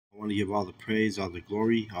want to give all the praise, all the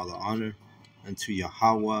glory, all the honor unto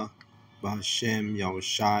Yahawah, Bahashem,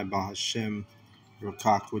 Yahawahshi, Bahashem,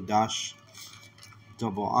 Rakakwadash.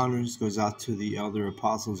 Double honors goes out to the elder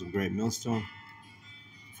apostles of Great Millstone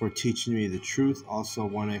for teaching me the truth. Also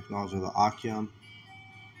want to acknowledge the Akyam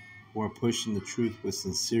who are pushing the truth with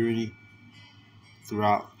sincerity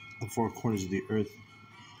throughout the four corners of the earth.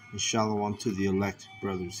 And shalom to the elect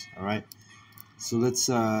brothers. All right. So let's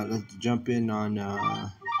jump in on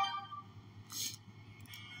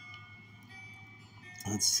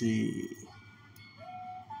let's see.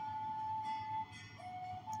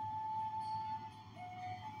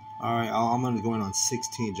 All right, I'm going to go in on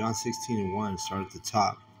 16, John 16:1, start at the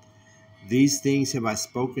top. These things have I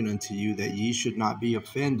spoken unto you, that ye should not be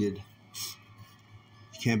offended.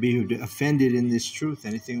 You can't be offended in this truth.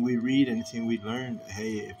 Anything we read, anything we learn,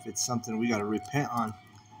 hey, if it's something we got to repent on,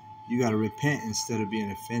 you got to repent instead of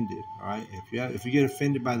being offended. All right, if you get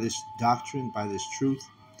offended by this doctrine, by this truth,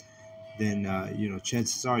 then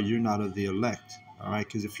chances are you're not of the elect. All right,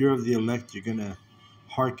 because if you're of the elect, you're gonna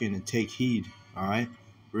hearken and take heed. All right.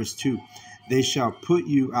 Verse 2, they shall put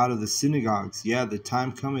you out of the synagogues. Yeah, the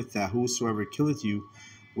time cometh that whosoever killeth you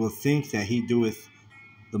will think that he doeth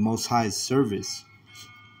the Most High's service.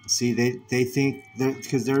 See, they think,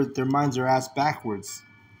 because their minds are asked backwards.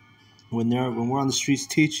 When we're on the streets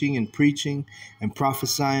teaching and preaching and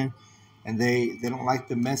prophesying, and they don't like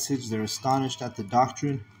the message, they're astonished at the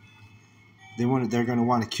doctrine. They're going to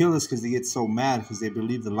want to kill us because they get so mad because they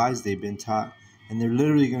believe the lies they've been taught, and they're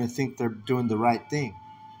literally going to think they're doing the right thing.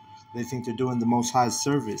 They think they're doing the Most High's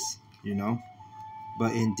service,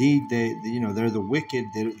 but indeed they're the wicked.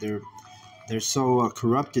 They're so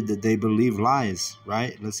corrupted that they believe lies.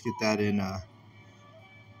 Right? Let's get that in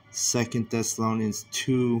 2 Thessalonians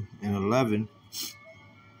 2:11.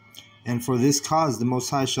 And for this cause the Most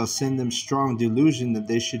High shall send them strong delusion, that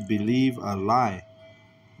they should believe a lie.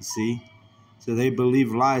 You see, so they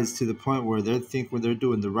believe lies to the point where they think they're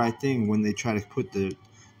doing the right thing when they try to put the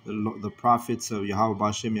prophets of Yahawah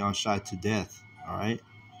Bashem Yahawahshi to death. All right.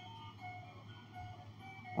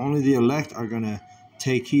 Only the elect are going to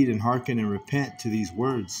take heed and hearken and repent to these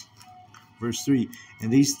words. Verse 3,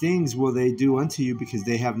 and these things will they do unto you, because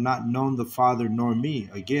they have not known the Father nor me.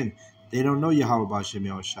 Again, they don't know Yahawah Bashem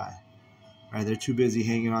Yahawahshi. Right? They're too busy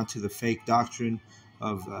hanging on to the fake doctrine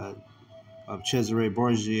of Cesare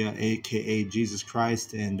Borgia, a.k.a. Jesus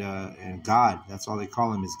Christ, and God. That's all they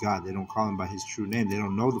call him, is God. They don't call him by his true name. They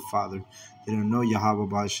don't know the Father. They don't know Yahawah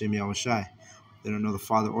Bashem Yahawahshi. They don't know the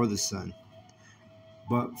Father or the Son.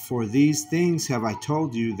 But for these things have I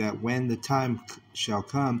told you, that when the time shall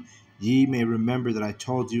come, ye may remember that I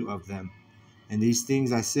told you of them. And these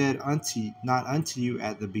things I said not unto you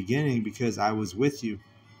at the beginning, because I was with you.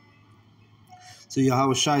 So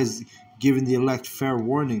Yahawahshi is giving the elect fair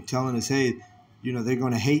warning, telling us, hey, they're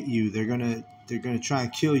going to hate you. They're going to try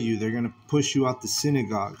and kill you. They're going to push you out the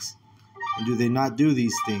synagogues. And do they not do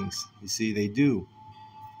these things? You see, they do.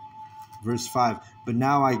 Verse 5, but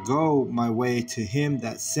now I go my way to him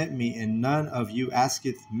that sent me, and none of you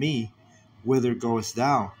asketh me, whither goest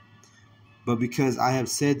thou? But because I have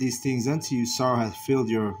said these things unto you, sorrow hath filled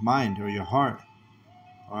your mind, or your heart.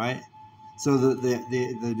 All right. So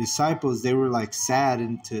the disciples, they were like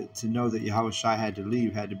saddened to know that Yahawahshi had to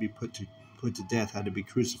leave, had to be put to death, had to be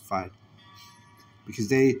crucified, because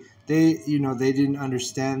they didn't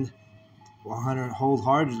understand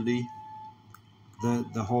wholeheartedly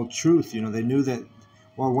the whole truth. They knew that,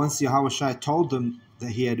 well, once Yahawahshi told them that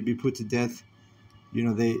he had to be put to death,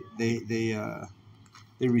 they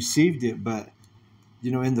received it, but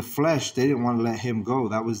in the flesh they didn't want to let him go.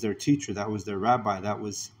 That was their teacher, that was their rabbi, that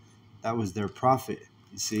was their prophet.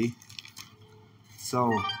 You see,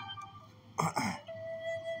 so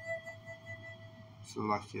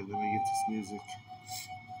lucky. Let me get this music.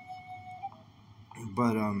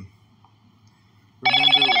 But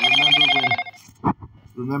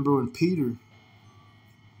remember when Peter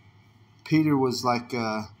was like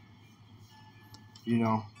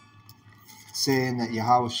saying that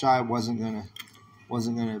Yahawahshi wasn't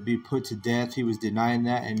gonna be put to death. He was denying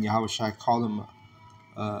that, and Yahawahshi called him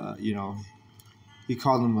he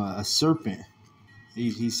called him a serpent.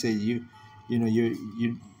 He said, you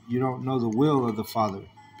don't know the will of the Father,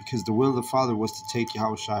 because the will of the Father was to take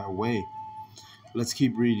Yahawahshi away. Let's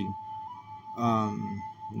keep reading. Let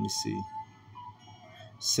me see.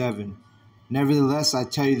 7. Nevertheless, I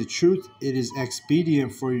tell you the truth, it is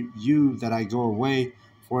expedient for you that I go away.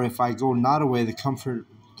 For if I go not away, the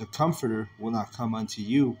Comforter will not come unto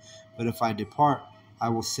you. But if I depart, I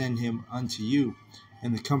will send him unto you.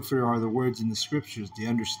 And the Comforter are the words in the Scriptures, the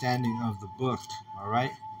understanding of the book. All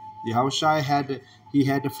right? Yahawahshi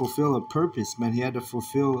had to fulfill a purpose, man. He had to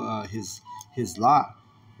fulfill his lot,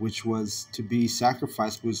 which was to be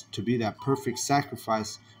sacrificed, was to be that perfect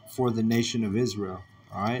sacrifice for the nation of Israel.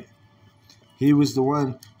 All right, he was the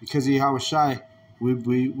one. Because of Yahawahshi,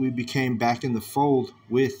 we became back in the fold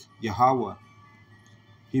with Yahweh.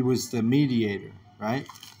 He was the mediator, right?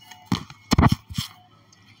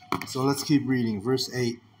 So let's keep reading. Verse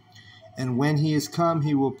 8. And when he is come,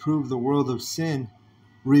 he will prove the world of sin,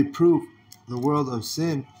 reprove the world of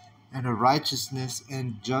sin and of righteousness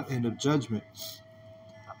and of judgment.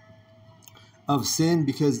 Of sin,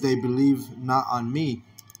 because they believe not on me.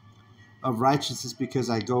 Of righteousness, because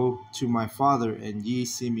I go to my Father, and ye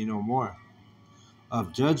see me no more.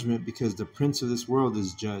 Of judgment, because the prince of this world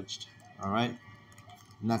is judged. All right?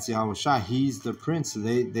 And that's Yahawahshi. He's the prince.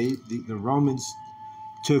 The Romans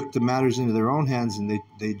took the matters into their own hands, and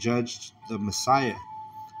they judged the Messiah,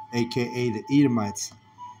 a.k.a. the Edomites.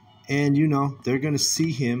 And, they're going to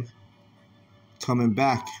see him coming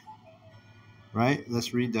back. Right?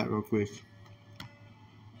 Let's read that real quick.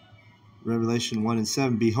 Revelation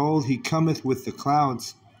 1:7. Behold, he cometh with the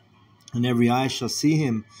clouds, and every eye shall see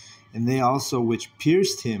him, and they also which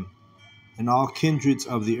pierced him, and all kindreds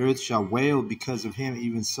of the earth shall wail because of him,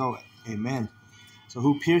 even so. Amen. So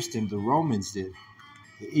who pierced him? The Romans did.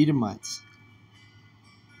 The Edomites.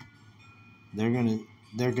 They're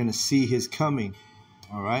gonna see his coming.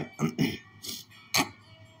 All right.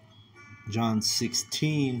 John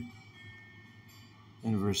 16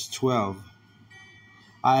 and verse 12.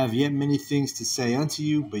 I have yet many things to say unto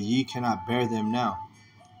you, but ye cannot bear them now.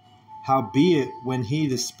 Howbeit, when he,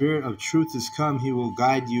 the Spirit of truth, is come, he will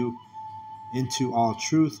guide you into all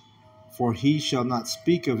truth. For he shall not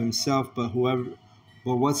speak of himself, but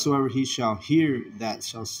whatsoever he shall hear, that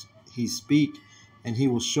shall he speak, and he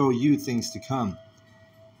will show you things to come.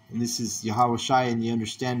 And this is Yahawahshi and the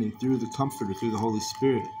understanding through the Comforter, through the Holy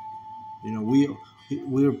Spirit.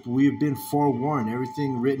 We've been forewarned.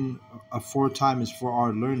 Everything written aforetime is for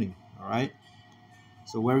our learning. All right.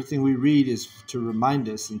 So everything we read is to remind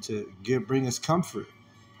us and to bring us comfort,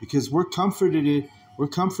 because we're comforted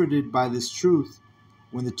by this truth.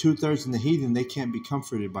 When the 2/3 and the heathen, they can't be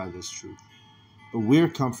comforted by this truth, but we're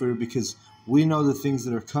comforted because we know the things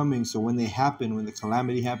that are coming. So when they happen, when the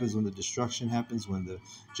calamity happens, when the destruction happens, when the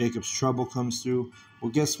Jacob's trouble comes through,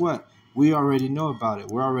 well, guess what? We already know about it.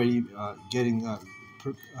 We're already getting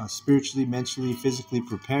spiritually, mentally, physically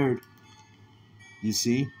prepared. You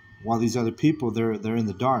see, while these other people, they're in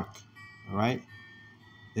the dark. All right,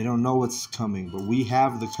 they don't know what's coming, but we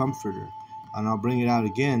have the Comforter, and I'll bring it out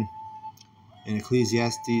again in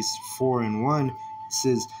Ecclesiastes 4:1. It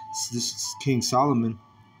says, this is King Solomon.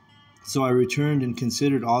 So I returned and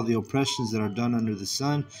considered all the oppressions that are done under the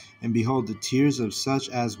sun, and behold, the tears of such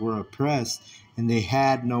as were oppressed, and they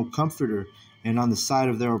had no comforter. And on the side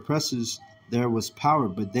of their oppressors there was power,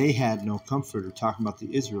 but they had no comforter. Talking about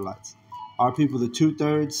the Israelites. Our people, the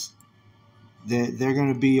 2/3, they're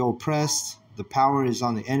going to be oppressed. The power is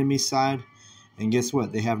on the enemy side. And guess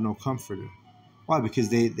what? They have no comforter. Why? Because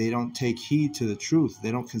they don't take heed to the truth.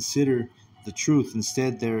 They don't consider the truth.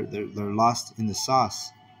 Instead, they're lost in the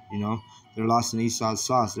sauce. They're lost in Esau's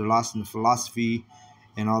sauce. They're lost in the philosophy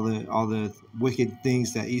and all the wicked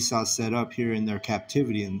things that Esau set up here in their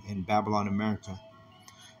captivity in Babylon, America.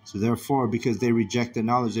 So therefore, because they reject the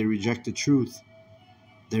knowledge, they reject the truth,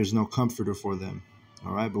 there's no comforter for them.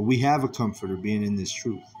 All right, but we have a comforter being in this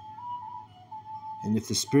truth. And if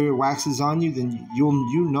the Spirit waxes on you, then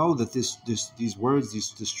you know that these words,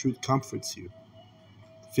 this truth comforts you.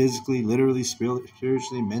 Physically, literally,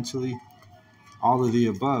 spiritually, mentally, all of the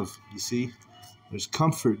above. You see, there's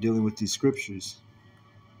comfort dealing with these scriptures.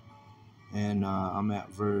 And I'm at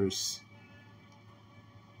verse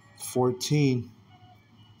 14.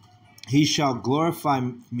 He shall glorify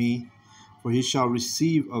me, for he shall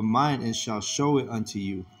receive of mine and shall show it unto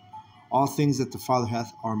you. All things that the Father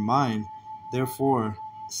hath are mine. Therefore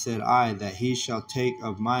said I, that he shall take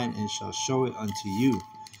of mine and shall show it unto you.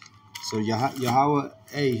 So Yahweh,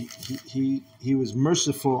 he was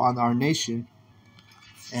merciful on our nation,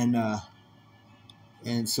 and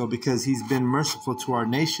so because he's been merciful to our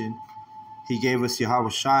nation, he gave us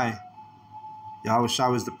Yahawahshi.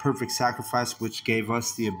 Yahawahshi was the perfect sacrifice, which gave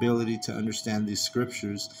us the ability to understand these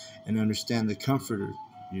scriptures and understand the Comforter.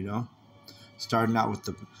 Starting out with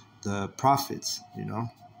the prophets.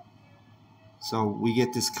 So we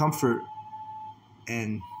get this comfort,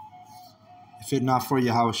 and if it not for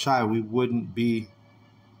Yahawahshi, we wouldn't be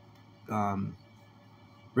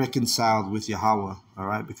reconciled with Yahweh. All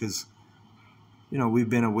right, because we've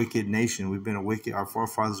been a wicked nation. Our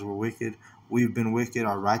forefathers were wicked. we've been wicked.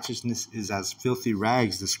 Our righteousness is as filthy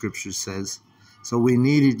rags, the scripture says. So we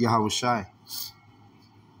needed Yahawahshi.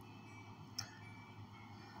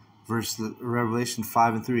 Revelation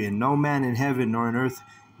 5:3. And no man in heaven nor in earth,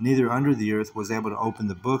 neither under the earth, was able to open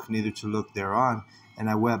the book, neither to look thereon. And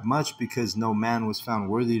I wept much, because no man was found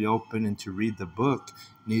worthy to open and to read the book,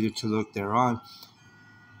 neither to look thereon.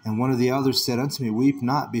 And one of the elders said unto me, Weep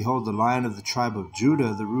not, behold, the Lion of the tribe of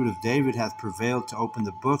Judah, the root of David, hath prevailed to open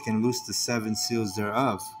the book and loose the 7 seals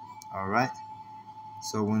thereof. All right.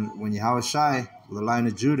 So when Yahawahshi, the Lion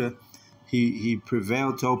of Judah, he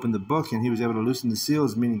prevailed to open the book, and he was able to loosen the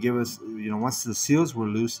seals, meaning give us, once the seals were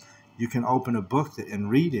loose, you can open a book and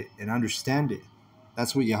read it and understand it.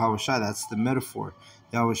 That's what Yahawahshi, that's the metaphor.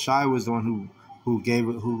 Yahawahshi was the one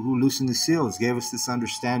who loosened the seals, gave us this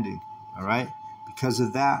understanding. All right. Because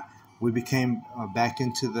of that, we became back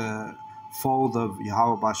into the fold of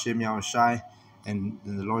Yahweh B'Shem Yahawahshi, and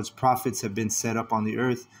the Lord's prophets have been set up on the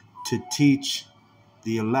earth to teach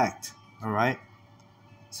the elect. All right.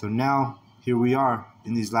 So now here we are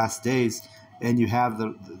in these last days, and you have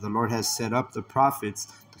the Lord has set up the prophets.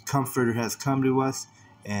 The Comforter has come to us,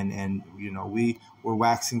 and we're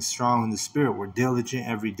waxing strong in the Spirit. We're diligent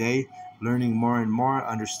every day, learning more and more,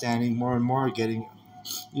 understanding more and more, getting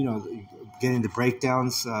the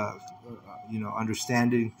breakdowns,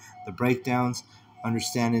 understanding the breakdowns,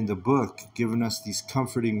 understanding the book, giving us these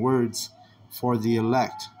comforting words for the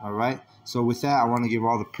elect. All right. So with that, I want to give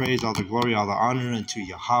all the praise, all the glory, all the honor unto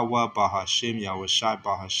Yahweh, Bahashem, Yahawahshi,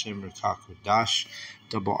 Bahashem, Rekakodash.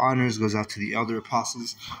 Double honors goes out to the elder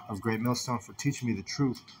apostles of Great Millstone for teaching me the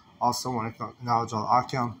truth. Also, I want to acknowledge all the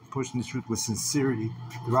Akim pushing the truth with sincerity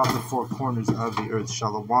throughout the 4 corners of the earth.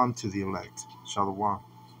 Shalom to the elect. Shalom.